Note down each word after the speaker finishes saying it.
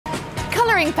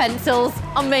colouring pencils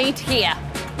are made here,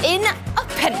 in a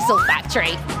pencil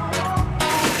factory.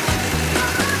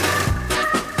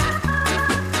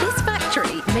 This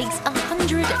factory makes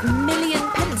 100 million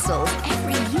pencils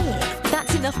every year.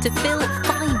 That's enough to fill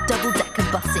 5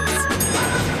 double-decker buses.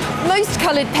 Most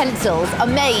coloured pencils are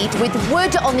made with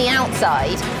wood on the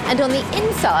outside, and on the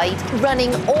inside,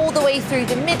 running all the way through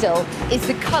the middle, is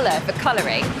the colour for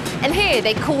colouring. And here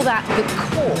they call that the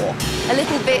core, a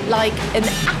little bit like an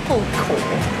apple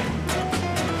core.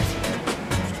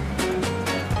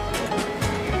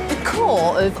 The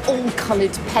core of all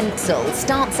coloured pencils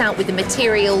starts out with a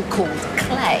material called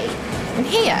clay. And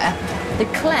here, the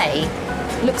clay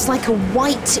looks like a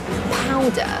white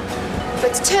powder.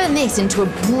 But to turn this into a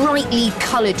brightly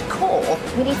coloured core,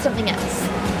 we need something else.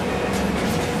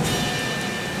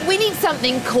 We need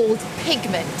something called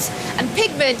pigment. And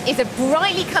pigment is a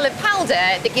brightly coloured powder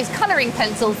that gives colouring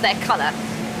pencils their colour.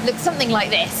 Looks something like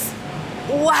this.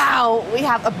 Wow, we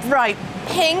have a bright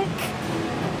pink.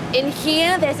 In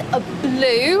here, there's a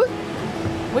blue.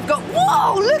 We've got,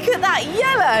 whoa, look at that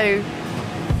yellow.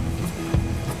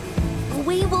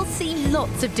 We will see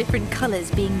lots of different colours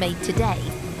being made today.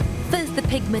 First, the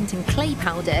pigment and clay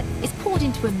powder is poured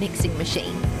into a mixing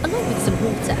machine, along with some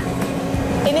water.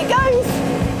 In it goes!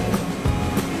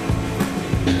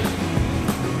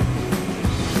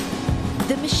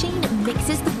 The machine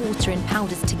mixes the water and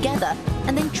powders together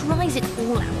and then dries it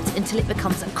all out until it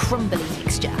becomes a crumbly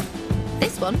mixture.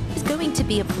 This one is going to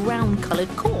be a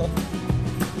brown-coloured core.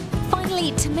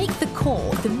 Finally, to make the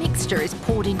core, the mixture is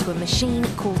poured into a machine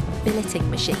called a billeting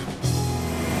machine.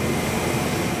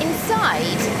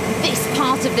 Inside this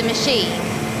part of the machine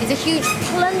is a huge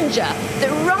plunger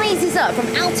that rises up from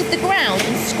out of the ground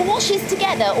and squashes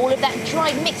together all of that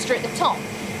dried mixture at the top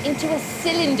into a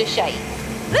cylinder shape.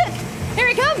 Look, here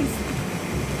it comes.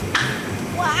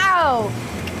 Wow.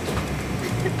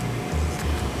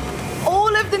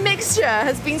 All of the mixture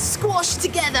has been squashed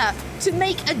together to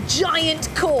make a giant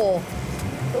core.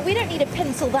 But we don't need a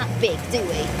pencil that big, do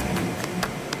we?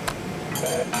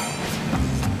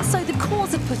 So the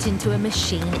cores are put into a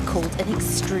machine called an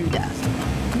extruder.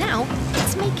 Now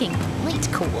it's making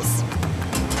white cores.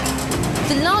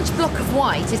 The large block of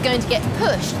white is going to get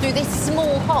pushed through this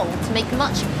small hole to make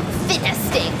much thinner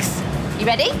sticks. You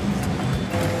ready?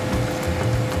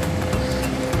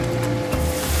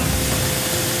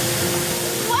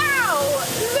 Wow!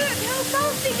 Look how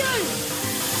fast it goes!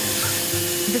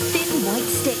 The thin white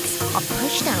sticks are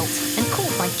pushed out and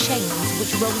caught by chains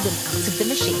which roll them out of the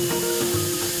machine.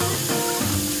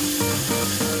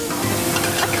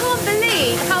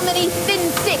 How many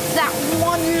thin sticks that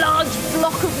one large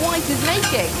block of white is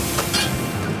making.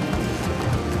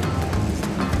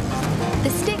 The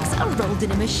sticks are rolled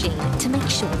in a machine to make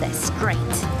sure they're straight.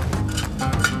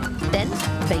 Then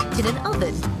baked in an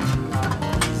oven.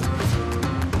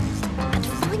 And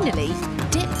finally,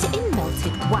 dipped in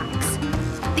melted wax.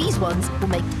 These ones will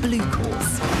make blue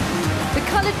cores. The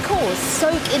coloured cores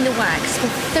soak in the wax for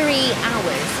 3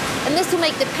 hours. And this will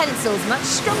make the pencils much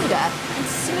stronger and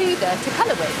smoother to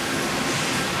colour with.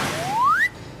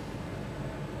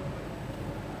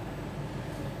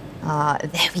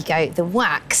 There we go. The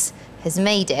wax has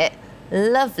made it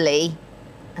lovely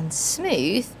and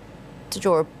smooth to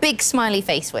draw a big smiley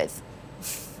face with.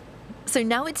 So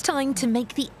now it's time to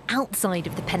make the outside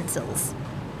of the pencils.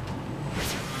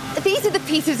 These are the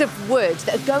pieces of wood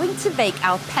that are going to make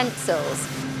our pencils.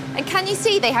 And can you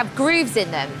see they have grooves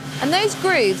in them? And those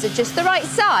grooves are just the right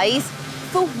size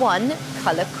for one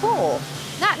colour core.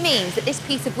 That means that this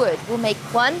piece of wood will make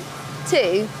 1,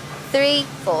 2, 3,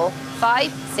 4,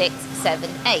 5, 6, 7,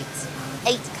 8.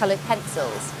 8 coloured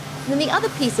pencils. And then the other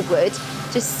piece of wood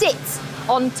just sits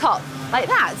on top, like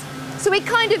that. So we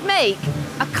kind of make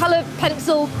a coloured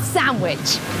pencil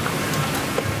sandwich.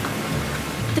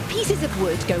 The pieces of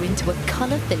wood go into a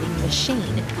colour-filling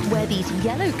machine, where these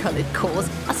yellow-coloured cores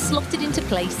are slotted into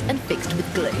place and fixed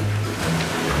with glue.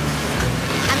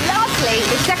 And lastly,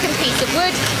 the second piece of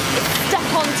wood is stuck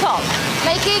on top,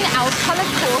 making our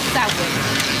coloured core sandwich.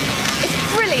 It's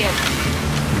brilliant.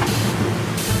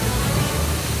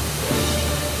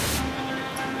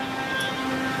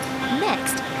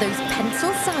 Next, those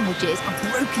pencil sandwiches are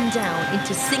broken down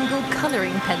into single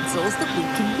colouring pencils that we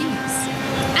can use.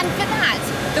 And for that,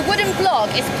 the wooden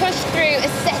block is pushed through a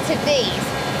set of these.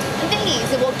 And these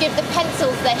are what give the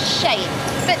pencils their shape.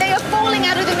 But they are falling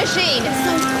out of the machine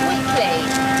so quickly.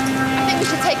 I think we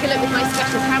should take a look with my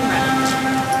special camera.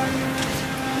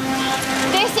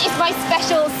 This is my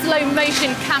special slow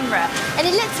motion camera, and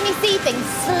it lets me see things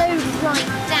slow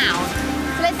right down.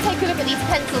 So let's take a look at these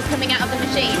pencils coming out of the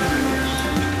machine.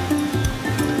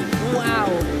 Wow,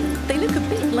 they look a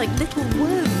bit like little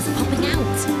worms popping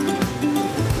out.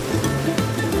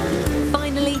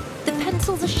 Finally, the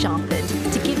pencils are sharpened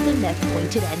to give them their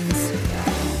pointed ends.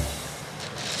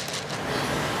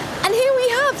 And here we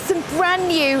have some brand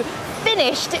new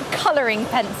finished colouring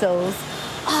pencils.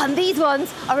 Oh, and these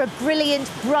ones are a brilliant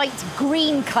bright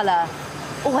green colour.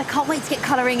 Oh, I can't wait to get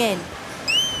colouring in.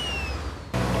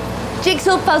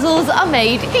 Jigsaw puzzles are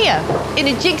made here, in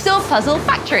a jigsaw puzzle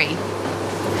factory.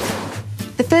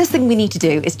 The first thing we need to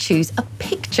do is choose a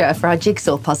picture for our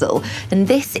jigsaw puzzle. And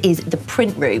this is the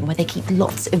print room where they keep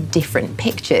lots of different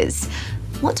pictures.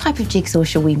 What type of jigsaw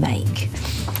shall we make?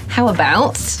 How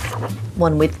about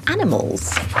one with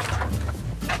animals?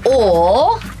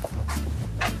 Or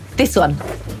this one,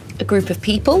 a group of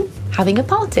people having a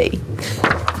party.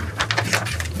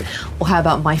 Or how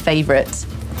about my favourite,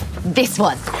 this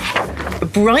one, a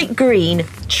bright green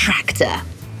tractor.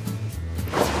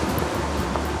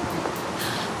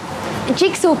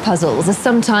 Jigsaw puzzles are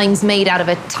sometimes made out of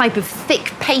a type of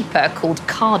thick paper called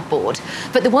cardboard,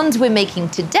 but the ones we're making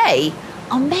today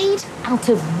are made out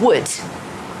of wood.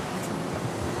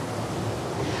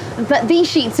 But these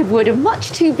sheets of wood are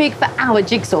much too big for our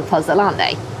jigsaw puzzle, aren't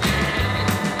they?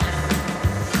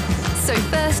 So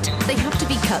first, they have to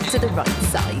be cut to the right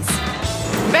size.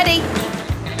 Ready?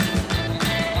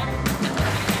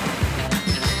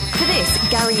 For this,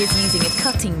 Gary is using a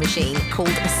cutting machine called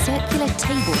a circular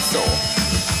table saw.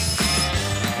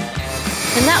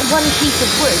 And that one piece of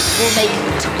wood will make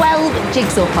 12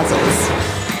 jigsaw puzzles.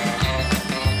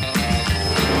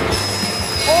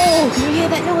 Oh, can you hear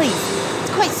that noise?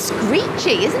 It's quite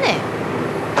screechy, isn't it?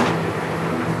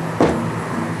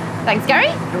 Thanks,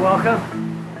 Gary. You're welcome.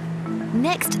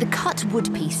 Next, the cut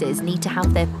wood pieces need to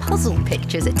have their puzzle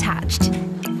pictures attached.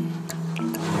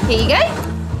 Here you go.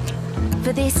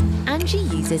 For this, Angie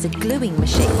uses a gluing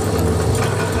machine.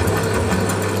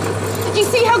 Did you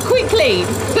see how quickly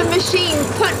the machine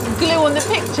put glue on the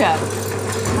picture?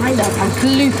 I love how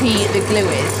gloopy the glue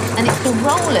is. And it's the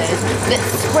rollers that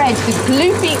spread the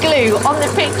gloopy glue on the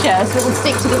picture so it will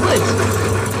stick to the wood.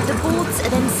 The boards are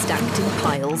then stacked in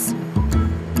piles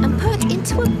and put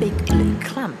into a big blue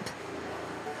clamp.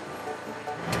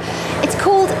 It's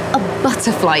called a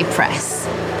butterfly press.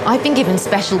 I've been given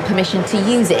special permission to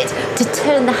use it to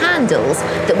turn the handles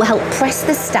that will help press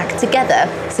the stack together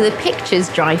so the pictures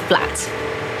dry flat.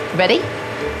 Ready?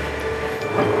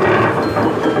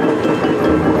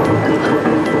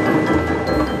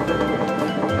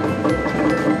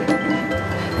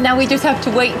 Now we just have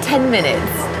to wait 10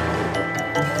 minutes.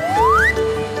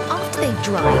 After they've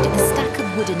dried, the stack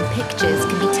of wooden pictures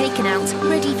can be taken out,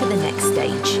 ready for the next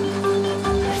stage.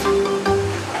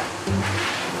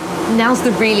 Now's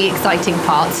the really exciting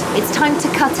part. It's time to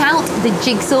cut out the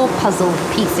jigsaw puzzle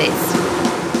pieces.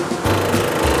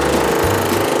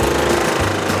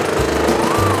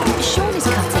 Sean is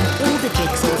cutting all the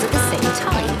jigsaws at the same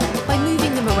time by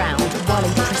moving them around while a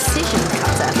precision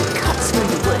cutter cuts through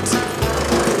the wood.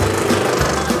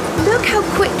 Look how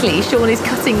quickly Sean is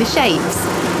cutting the shapes.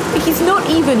 He's not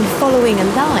even following a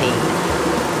line.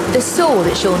 The saw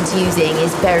that Sean's using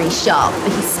is very sharp,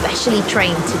 but he's specially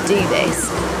trained to do this.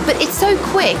 But it's so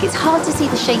quick, it's hard to see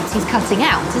the shapes he's cutting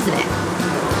out, isn't it?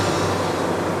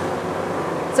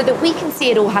 So that we can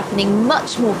see it all happening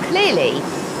much more clearly,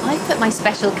 I've put my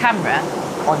special camera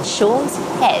on Sean's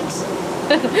head.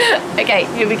 Okay,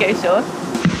 here we go, Sean.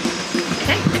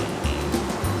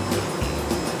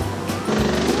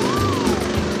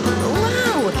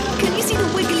 Wow! Can you see the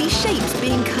wiggly shapes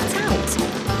being cut out?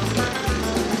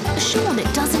 Sean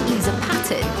doesn't use a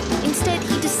pattern. Instead,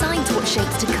 he decides what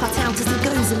shapes to cut out as he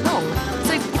goes along,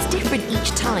 so it's different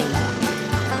each time.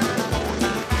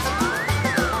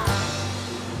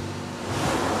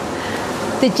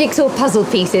 The jigsaw puzzle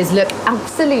pieces look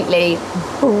absolutely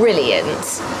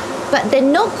brilliant, but they're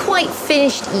not quite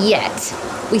finished yet.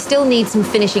 We still need some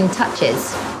finishing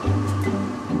touches.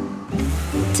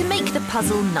 To make the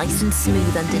puzzle nice and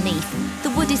smooth underneath, the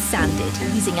wood is sanded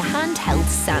using a handheld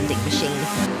sanding machine.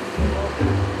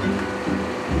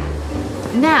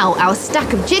 Now our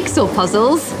stack of jigsaw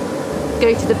puzzles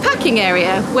go to the packing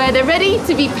area where they're ready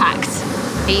to be packed.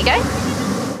 Here you go.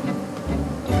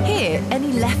 Here,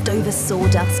 any leftover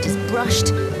sawdust is brushed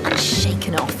and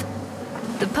shaken off.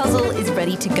 The puzzle is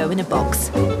ready to go in a box,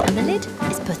 and the lid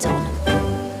is put on.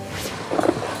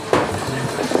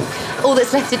 All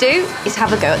that's left to do is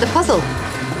have a go at the puzzle.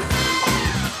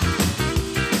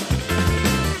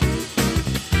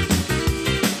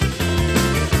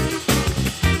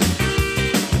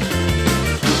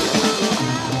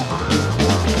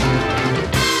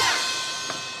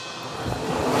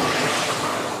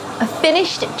 A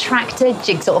finished tractor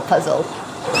jigsaw puzzle.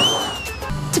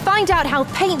 find out how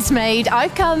paint's made,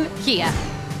 I've come here,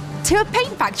 to a paint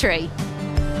factory.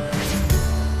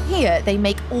 Here, they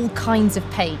make all kinds of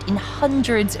paint in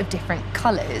hundreds of different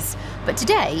colours. But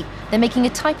today, they're making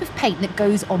a type of paint that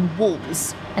goes on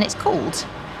walls, and it's called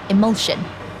emulsion.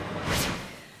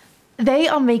 They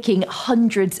are making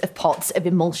hundreds of pots of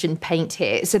emulsion paint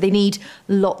here, so they need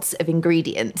lots of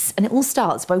ingredients. And it all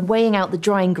starts by weighing out the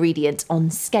dry ingredient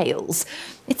on scales.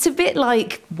 It's a bit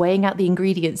like weighing out the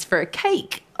ingredients for a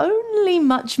cake, only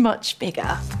much, much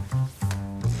bigger.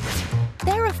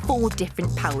 There are 4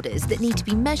 different powders that need to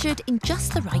be measured in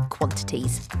just the right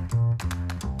quantities.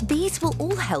 These will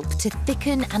all help to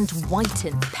thicken and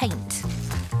whiten paint,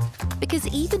 because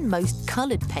even most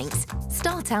coloured paints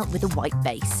start out with a white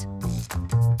base.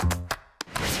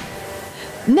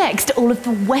 Next, all of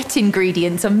the wet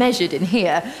ingredients are measured in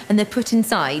here, and they're put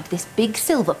inside this big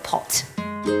silver pot.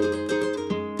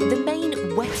 The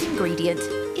main wet ingredient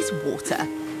is water,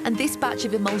 and this batch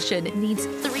of emulsion needs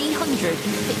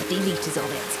 350 litres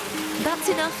of it. That's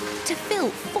enough to fill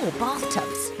 4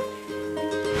 bathtubs.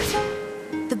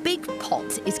 The big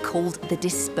pot is called the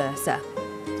disperser,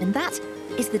 and that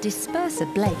is the disperser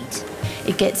blade.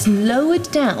 It gets lowered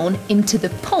down into the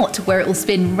pot where it will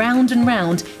spin round and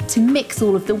round to mix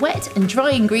all of the wet and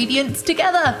dry ingredients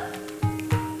together.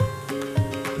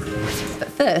 But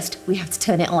first, we have to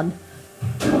turn it on.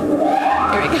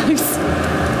 Here it goes.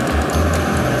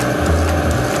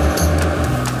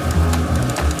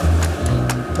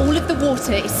 All of the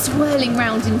water is swirling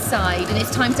round inside, and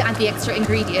it's time to add the extra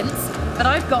ingredients. But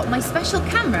I've got my special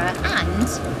camera and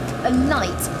a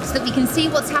light so that we can see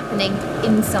what's happening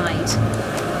inside.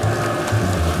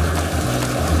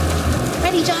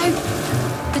 Ready, Joe?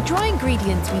 The dry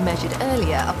ingredients we measured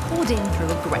earlier are poured in through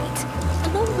a grate,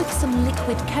 along with some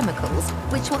liquid chemicals,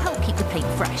 which will help keep the paint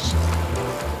fresh.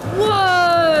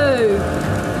 Whoa!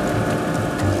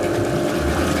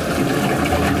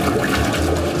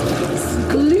 It's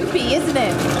gloopy, isn't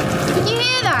it? Can you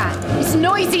hear that? It's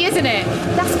noisy, isn't it?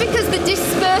 That's because the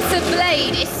disperser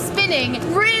blade is spinning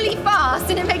really fast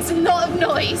and it makes a lot of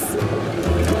noise.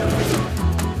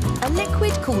 A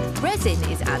liquid called resin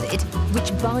is added,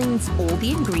 which binds all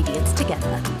the ingredients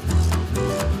together.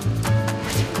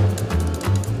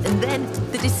 And then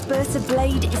the disperser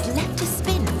blade is left to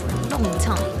spin for a long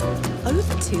time,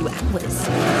 over 2 hours.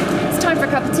 It's time for a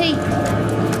cup of tea.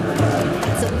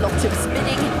 It's a lot of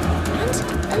spinning and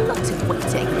a lot of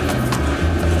waiting.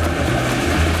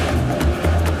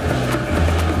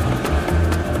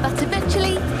 But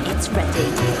eventually, it's ready.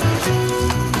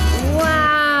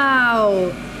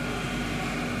 Wow!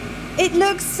 It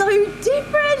looks so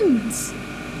different!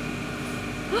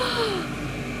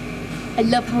 I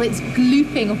love how it's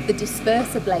glooping off the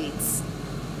disperser blades.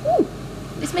 Ooh,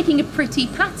 it's making a pretty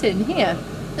pattern here.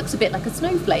 Looks a bit like a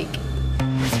snowflake.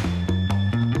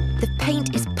 The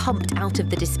paint is pumped out of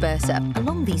the disperser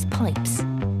along these pipes.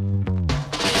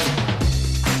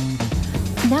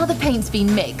 Now the paint's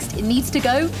been mixed, it needs to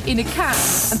go in a can.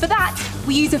 And for that,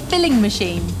 we use a filling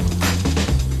machine.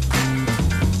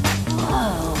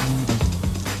 Whoa,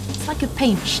 it's like a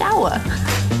paint shower.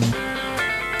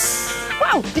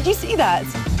 Wow, did you see that?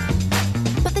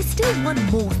 But there's still one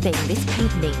more thing this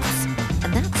paint needs,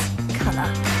 and that's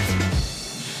colour.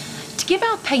 To give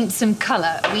our paint some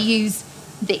colour, we use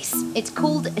this. It's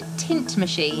called a tint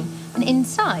machine, and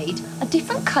inside are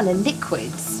different colour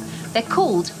liquids. They're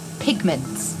called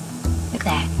pigments. Look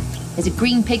there. There's a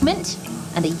green pigment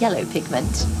and a yellow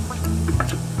pigment.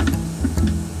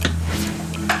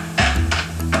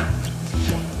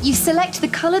 You select the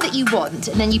colour that you want,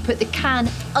 and then you put the can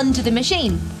under the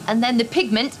machine, and then the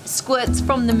pigment squirts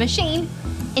from the machine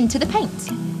into the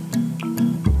paint.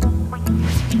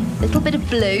 A little bit of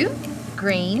blue,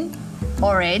 green,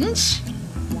 orange,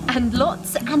 and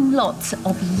lots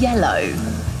of yellow.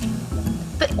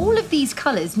 But all of these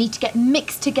colours need to get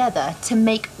mixed together to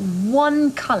make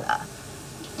one colour.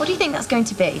 What do you think that's going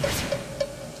to be?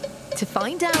 To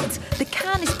find out, the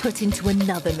can is put into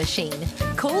another machine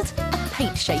called a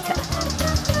paint shaker.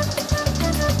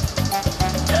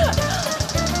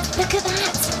 Look at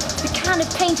that! The can of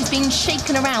paint is being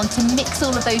shaken around to mix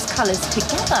all of those colours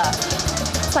together.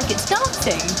 It's like it's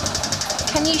dancing.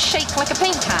 Can you shake like a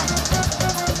paint can?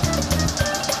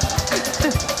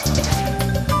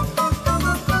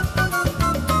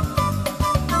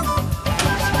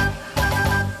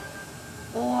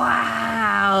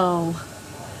 Wow!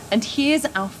 And here's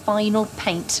our final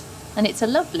paint. And it's a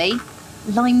lovely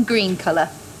lime green colour.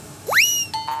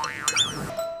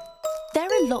 There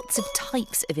are lots of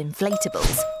types of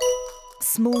inflatables.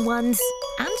 Small ones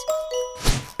and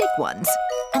big ones.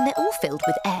 And they're all filled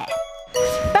with air.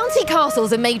 Bouncy Bouncy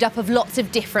castles are made up of lots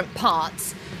of different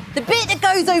parts. The bit that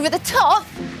goes over the top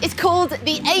is called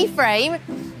the A-frame.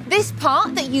 This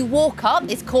part that you walk up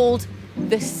is called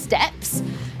the steps.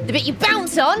 The bit you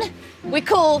bounce on we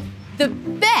call the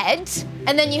bed,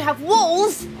 and then you have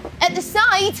walls at the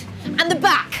side and the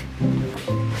back.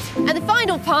 And the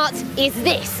final part is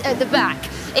this at the back.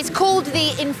 It's called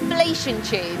the inflation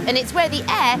tube, and it's where the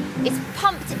air is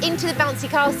pumped into the bouncy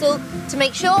castle to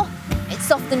make sure it's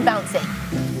soft and bouncy.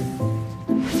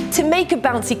 To make a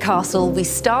bouncy castle, we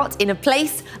start in a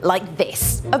place like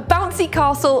this, a bouncy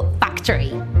castle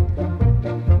factory.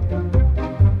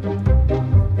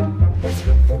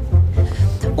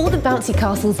 All the bouncy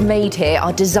castles made here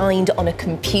are designed on a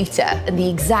computer, and the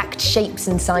exact shapes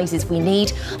and sizes we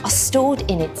need are stored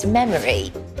in its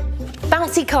memory.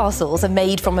 Bouncy castles are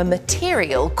made from a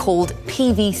material called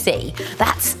PVC.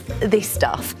 That's this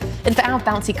stuff. And for our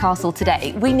bouncy castle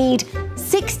today, we need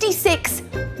 66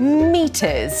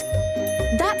 meters.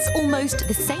 That's almost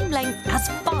the same length as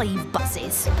 5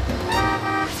 buses.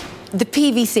 The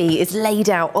PVC is laid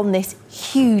out on this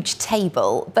huge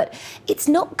table, but it's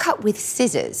not cut with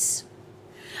scissors.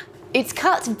 It's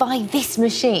cut by this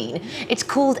machine. It's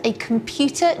called a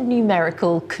computer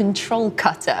numerical control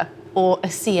cutter, or a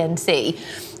CNC.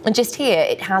 And just here,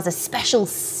 it has a special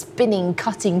spinning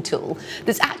cutting tool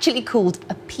that's actually called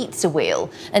a pizza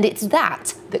wheel, and it's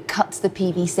that cuts the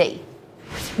PVC.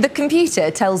 The computer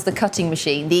tells the cutting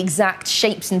machine the exact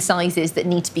shapes and sizes that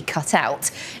need to be cut out.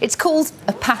 It's called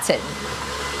a pattern.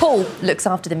 Paul looks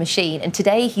after the machine, and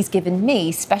today he's given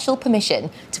me special permission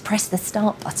to press the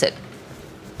start button.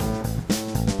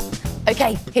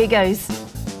 OK, here goes.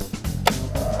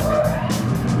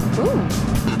 Ooh.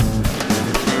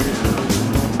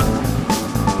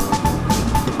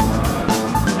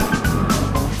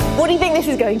 What do you think this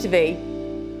is going to be?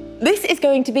 This is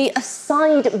going to be a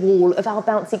side wall of our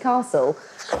bouncy castle.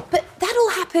 But that all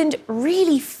happened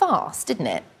really fast, didn't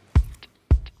it?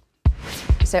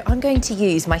 So I'm going to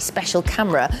use my special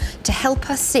camera to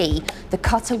help us see the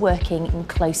cutter working in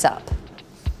close-up.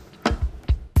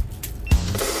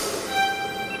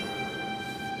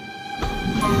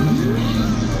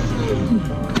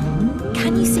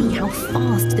 Can you see how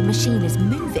fast the machine is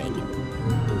moving?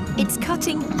 It's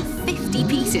cutting 50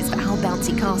 pieces for our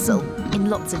bouncy castle in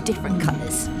lots of different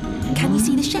colours. Can you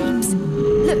see the shapes?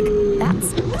 Look,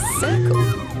 that's a circle.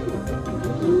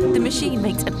 The machine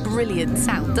makes a brilliant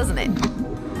sound, doesn't it?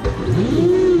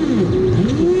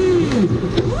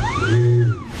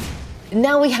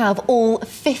 Now we have all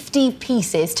 50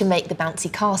 pieces to make the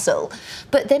bouncy castle,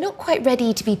 but they're not quite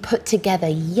ready to be put together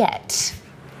yet.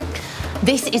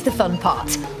 This is the fun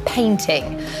part,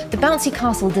 painting. The bouncy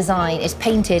castle design is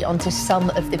painted onto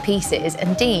some of the pieces,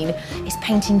 and Dean is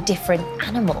painting different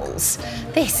animals.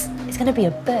 This is going to be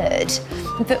a bird.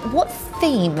 But what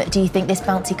theme do you think this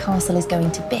bouncy castle is going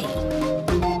to be?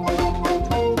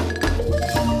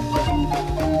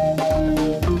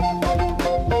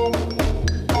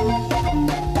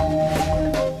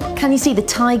 Can you see the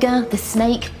tiger, the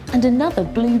snake, and another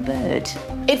blue bird?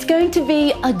 It's going to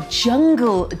be a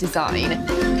jungle design.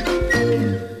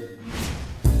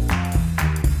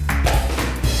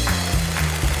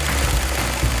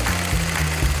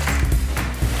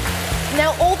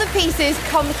 Now all the pieces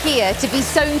come here to be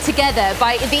sewn together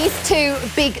by these two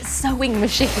big sewing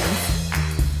machines.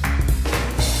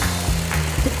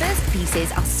 The first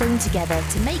pieces are sewn together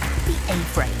to make the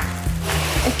A-frame.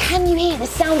 And can you hear the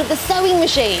sound of the sewing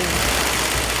machine?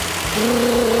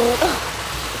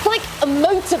 It's like a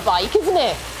motorbike, isn't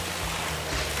it?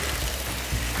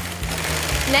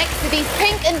 Next, these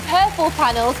pink and purple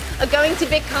panels are going to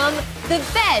become the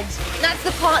bed. That's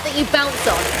the part that you bounce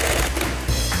on.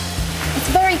 It's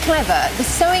very clever. The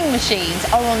sewing machines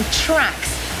are on tracks,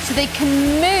 so they can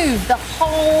move the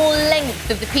whole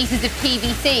length of the pieces of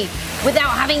PVC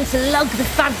without having to lug the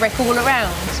fabric all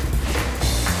around.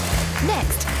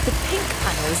 Next, the pink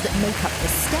panels that make up the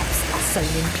steps are sewn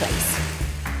in place.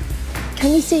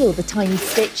 Can you see all the tiny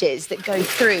stitches that go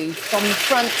through from the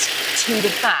front to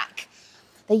the back?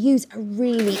 They use a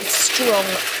really strong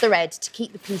thread to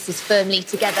keep the pieces firmly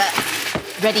together,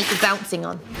 ready for bouncing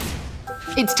on.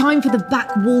 It's time for the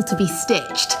back wall to be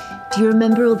stitched. Do you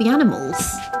remember all the animals?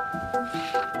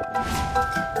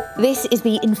 This is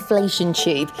the inflation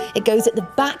tube. It goes at the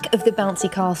back of the bouncy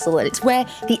castle, and it's where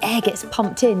the air gets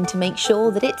pumped in to make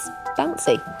sure that it's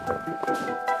bouncy.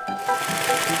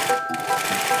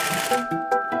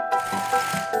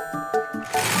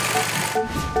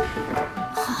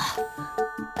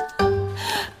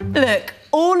 Look,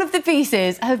 all of the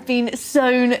pieces have been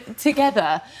sewn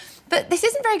together. But this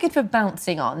isn't very good for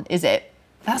bouncing on, is it?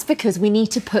 That's because we need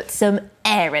to put some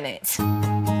air in it.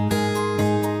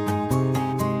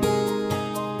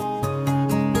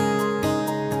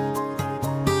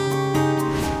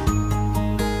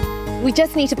 We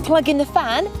just need to plug in the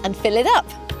fan and fill it up.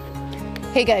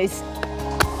 Here goes.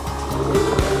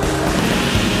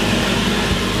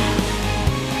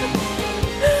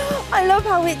 I love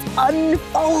how it's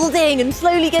unfolding and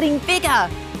slowly getting bigger.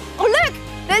 Oh look,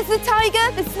 there's the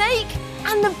tiger, the snake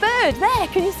and the bird there,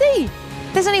 can you see?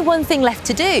 There's only one thing left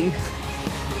to do,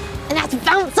 and that's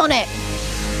bounce on it.